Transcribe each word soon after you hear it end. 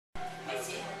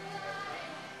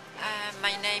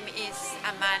My name is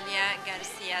Amalia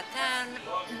Garcia Thärn.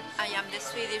 I am the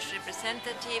Swedish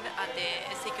representative at the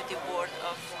Executive Board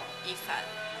of IFAD.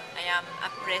 I am a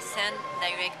present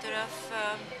director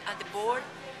at the board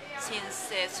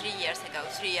since 3 years ago,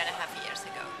 3.5 years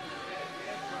ago.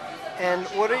 And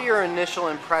what are your initial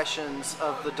impressions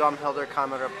of the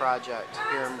Camara project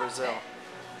here in Brazil?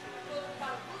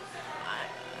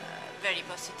 Very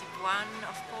positive one,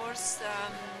 of course.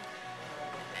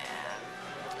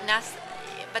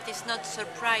 But it's not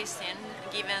surprising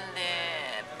given the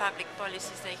public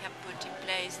policies they have put in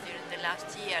place during the last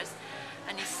years.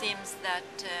 And it seems that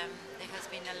there has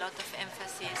been a lot of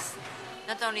emphasis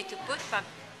not only to put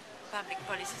public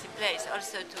policies in place,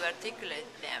 also to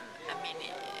articulate them.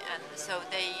 And so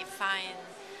they find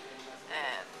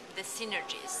the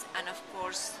synergies, and of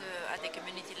course at the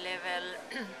community level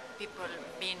people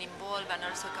being involved and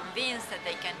also convinced that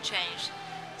they can change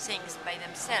things by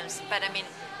themselves, but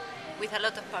with a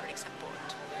lot of public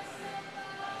support.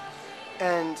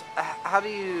 And how do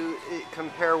you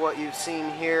compare what you've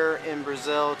seen here in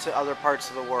Brazil to other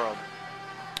parts of the world?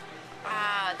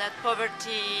 That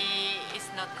poverty is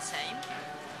not the same.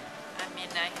 I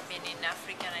have been in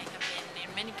Africa, and I have been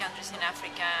in many countries in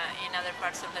Africa, in other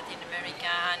parts of Latin America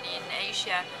and in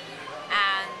Asia,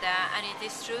 and it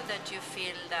is true that you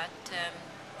feel that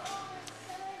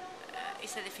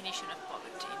it's a definition of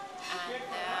poverty,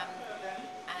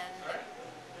 and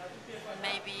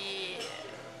maybe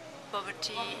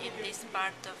poverty in this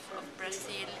part of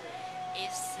Brazil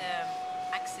is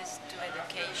access to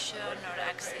education or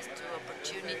access to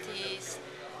opportunities,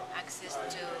 access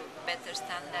to better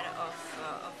standard of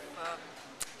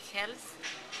health,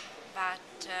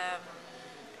 but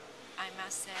I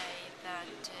must say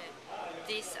that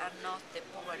these are not the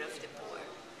poor of the poor.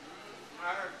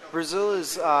 Brazil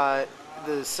is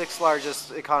the 6th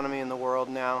largest economy in the world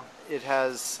now. It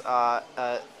has a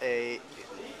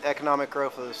economic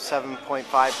growth of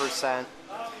 7.5%,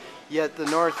 yet the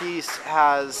Northeast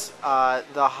has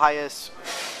the highest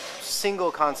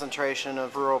single concentration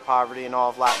of rural poverty in all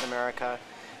of Latin America.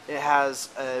 It has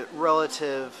a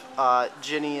relative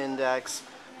Gini index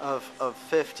of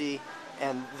 50,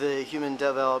 and the Human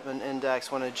Development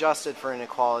Index, when adjusted for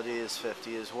inequality, is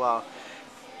 50 as well.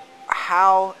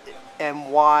 How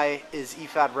and why is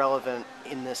IFAD relevant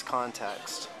in this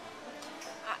context?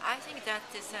 I think that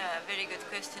is a very good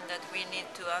question that we need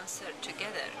to answer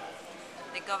together.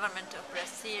 The government of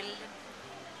Brazil,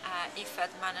 IFAD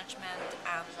management,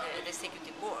 and the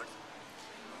executive board.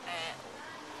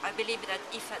 I believe that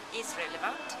IFAD is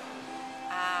relevant.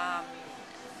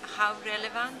 How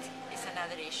relevant is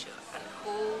another issue, and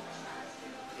who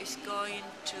is going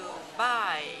to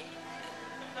buy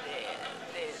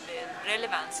the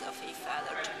relevance of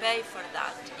IFAD, or to pay for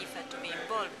that, IFAD to be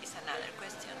involved, is another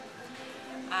question.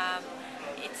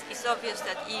 It's obvious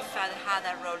that IFAD had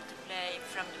a role to play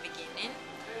from the beginning.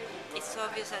 It's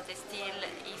obvious that still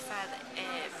IFAD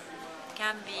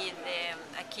can be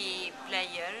a key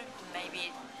player,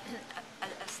 maybe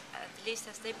at least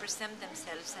as they present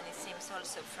themselves, and it seems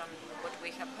also from what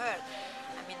we have heard,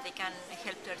 they can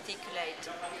help to articulate,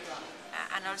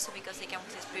 and also because they come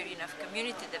with experience of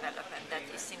community development, that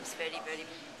it seems very, very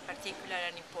particular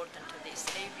and important to this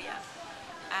area.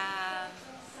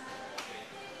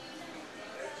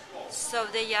 So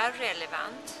they are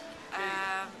relevant.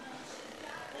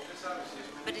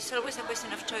 But it's always a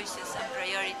question of choices and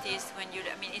priorities when you,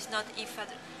 it's not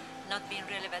IFAD not being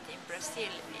relevant in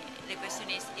Brazil. The question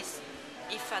is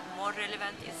IFAD more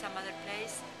relevant in some other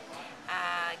place?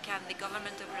 Can the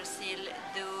government of Brazil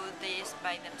do this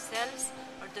by themselves,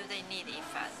 or do they need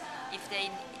IFAD? If they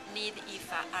need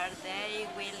IFAD, are they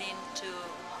willing to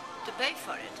pay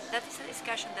for it? That is a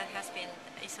discussion that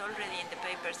is already in the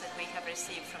papers that we have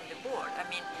received from the board.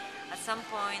 At some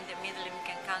point, the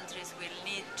middle-income countries we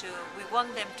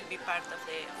want them to be part of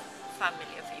the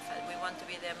family of IFAD. We want to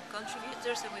be them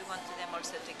contributors, and we want them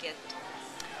also to get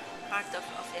part of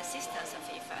the assistance of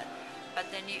IFAD. But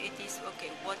then it is,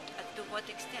 okay, to what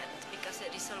extent? Because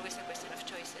it is always a question of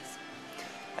choices.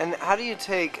 And how do you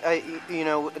take,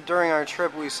 during our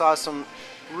trip we saw some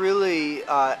really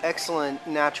excellent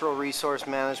natural resource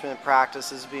management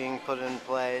practices being put in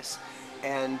place,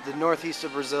 and the northeast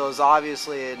of Brazil is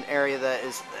obviously an area that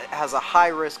has a high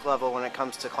risk level when it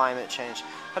comes to climate change.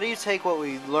 How do you take what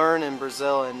we learn in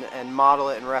Brazil and model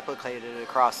it and replicate it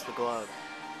across the globe?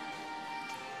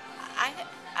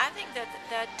 I think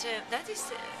that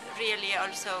is really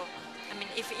also,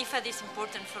 if IFAD is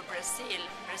important for Brazil,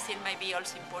 Brazil might be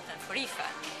also important for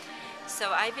IFAD.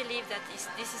 So I believe that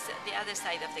this is the other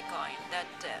side of the coin, that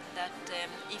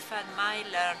IFAD might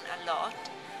learn a lot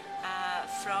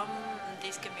from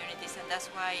these communities, and that's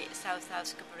why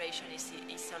South-South cooperation is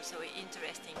also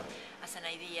interesting as an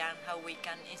idea and how we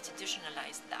can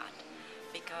institutionalize that,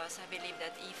 because I believe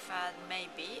that IFAD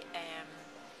maybe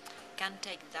can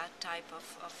take that type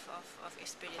of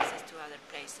experiences to other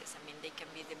places. I mean, they can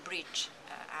be the bridge,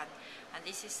 and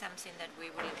this is something that we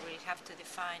will have to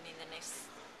define in the next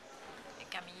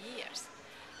coming years.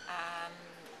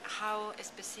 How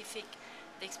specific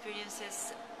the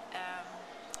experiences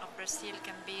of Brazil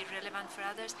can be relevant for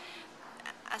others.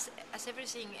 As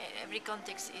everything, every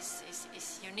context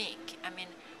is unique. I mean,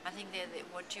 I think that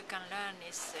what you can learn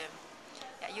is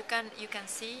you can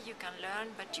see, you can learn,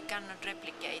 but you cannot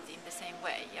replicate in the same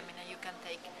way. I mean, you can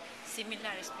take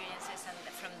similar experiences and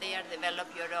from there develop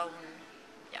your own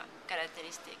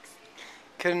characteristics.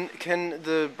 Can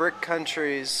the BRIC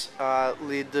countries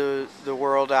lead the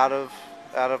world out of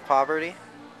poverty?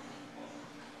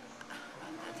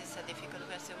 That is a difficult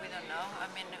question. We don't know. I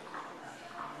mean,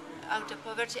 out of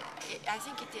poverty, I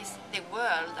think it is the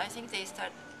world. I think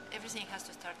everything has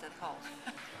to start at home.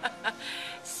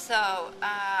 So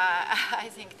I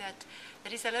think that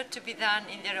there is a lot to be done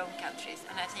in their own countries,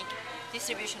 and I think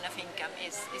distribution of income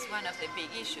is one of the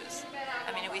big issues.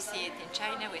 I mean, we see it in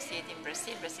China, we see it in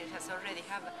Brazil. Brazil has already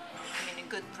have,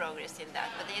 good progress in that,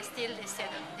 but they said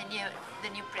the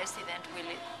new president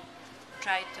will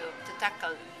try to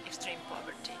tackle extreme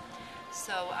poverty.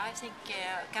 So I think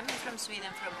coming from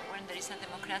Sweden, from when there is a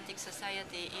democratic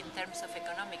society in terms of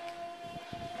economic,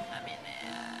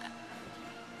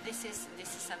 this is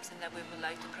something that we would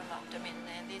like to promote. I mean,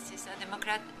 this is a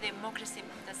democracy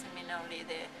doesn't mean only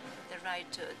the right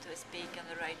to speak and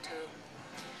the right to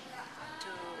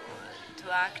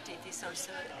act. It is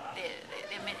also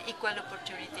equal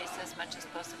opportunities as much as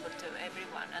possible to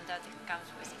everyone, and that comes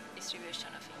with distribution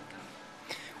of income.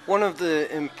 One of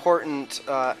the important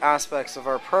aspects of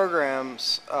our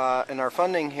programs and our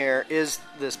funding here is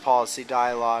this policy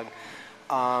dialogue.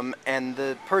 And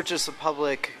the purchase of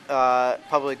public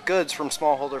goods from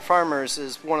smallholder farmers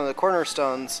is one of the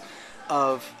cornerstones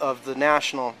of the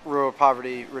National Rural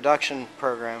Poverty Reduction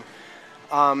Program.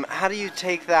 How do you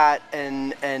take that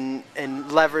and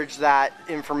leverage that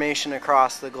information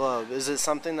across the globe? Is it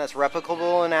something that's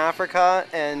replicable in Africa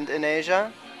and in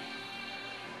Asia?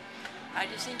 Are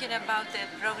you thinking about the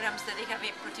programs that they have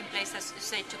put in place, as you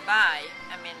say, to buy?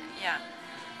 I mean, yeah.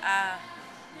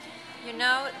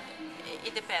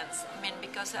 It depends. I mean,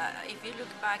 because if you look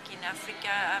back in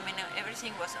Africa,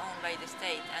 everything was owned by the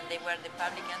state, and they were the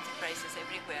public enterprises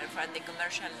everywhere, and the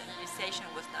commercialization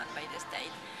was done by the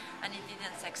state, and it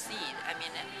didn't succeed. I mean,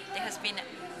 there has been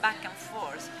back and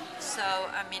forth. So,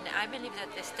 I believe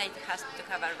that the state has to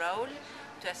have a role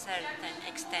to a certain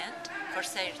extent for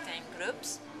certain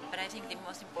groups, but I think the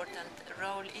most important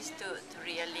role is to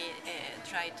really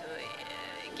try to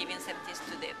give incentives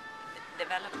to the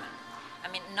development.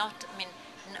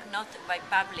 Not by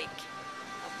public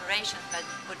operations, but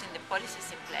putting the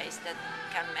policies in place that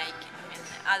can make,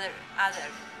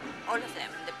 all of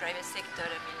them, the private sector,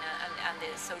 and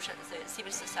the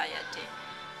civil society,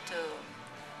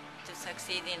 to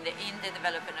succeed in the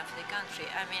development of the country.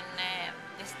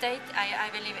 The state, I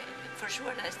believe for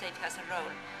sure that the state has a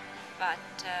role, but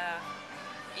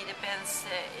it depends.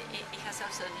 It has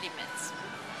also limits.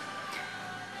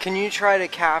 Can you try to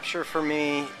capture for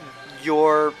me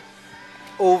your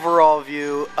overall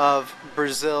view of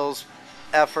Brazil's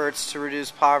efforts to reduce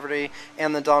poverty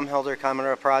and the Dom Helder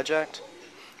Camara project?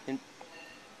 No,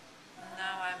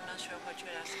 I'm not sure what you're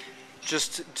asking.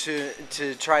 Just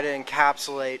to try to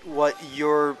encapsulate what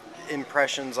your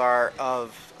impressions are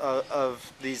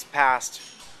of these past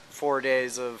 4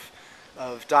 days of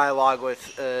dialogue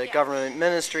with government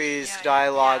ministries,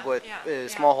 dialogue with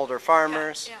smallholder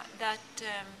farmers. That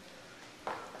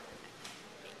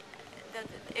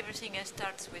everything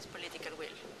starts with political will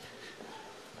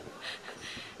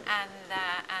and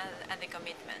the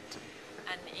commitment,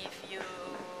 and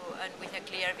with a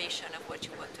clear vision of what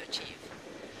you want to achieve,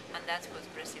 and that's what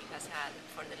Brazil has had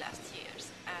for the last years,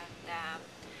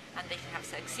 and they have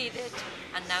succeeded,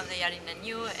 and now they are in a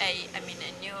new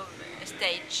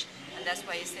stage, and that's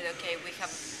why I said, okay, we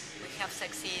have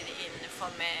succeeded in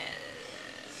Fome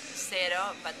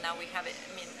Zero, but now we have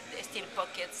still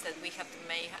pockets that we have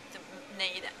to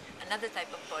need another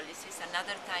type of policies,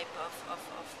 another type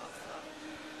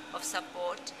of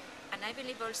support, and I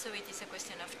believe also it is a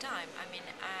question of time.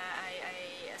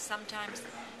 Sometimes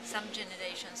some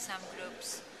generations, some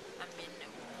groups,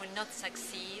 will not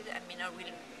succeed, or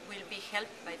will be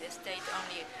helped by the state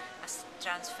only as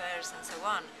transfers and so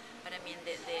on. But I mean,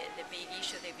 the big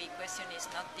issue, the big question is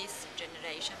not this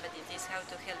generation, but it is how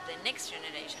to help the next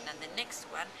generation and the next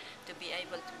one to be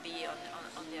able to be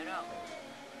on their own.